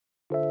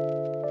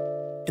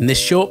In this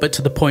short but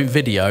to the point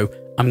video,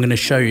 I'm going to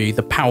show you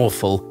the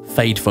powerful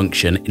fade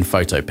function in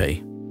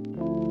Photopea.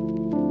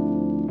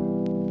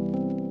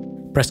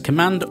 Press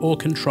Command or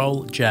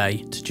Control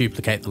J to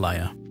duplicate the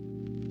layer.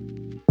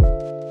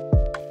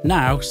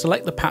 Now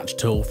select the patch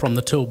tool from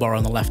the toolbar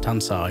on the left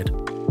hand side.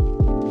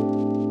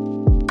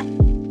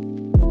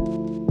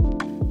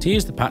 To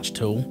use the patch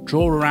tool,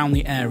 draw around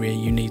the area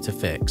you need to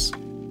fix,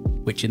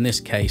 which in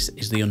this case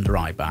is the under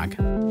eye bag.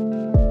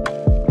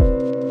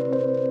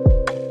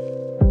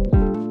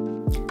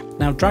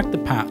 Now drag the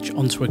patch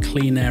onto a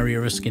clean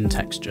area of skin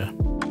texture.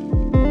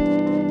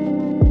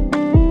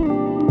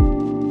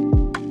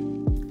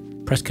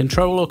 Press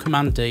Ctrl or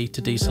Command D to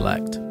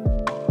deselect.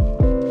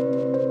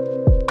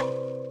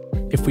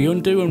 If we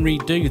undo and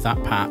redo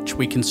that patch,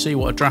 we can see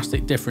what a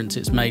drastic difference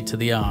it's made to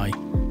the eye,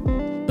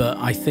 but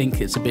I think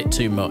it's a bit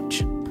too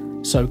much.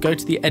 So go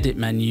to the Edit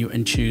menu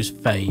and choose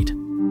Fade.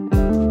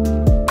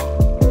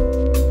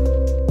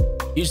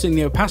 Using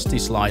the opacity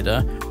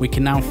slider, we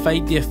can now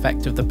fade the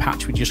effect of the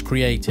patch we just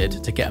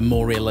created to get a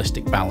more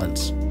realistic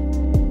balance.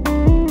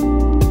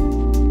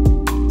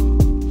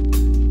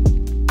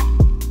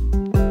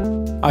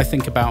 I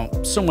think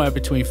about somewhere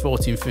between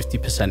 40 and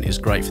 50% is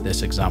great for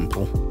this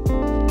example.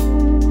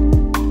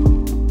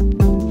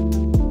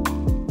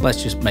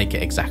 Let's just make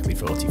it exactly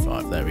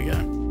 45, there we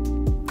go.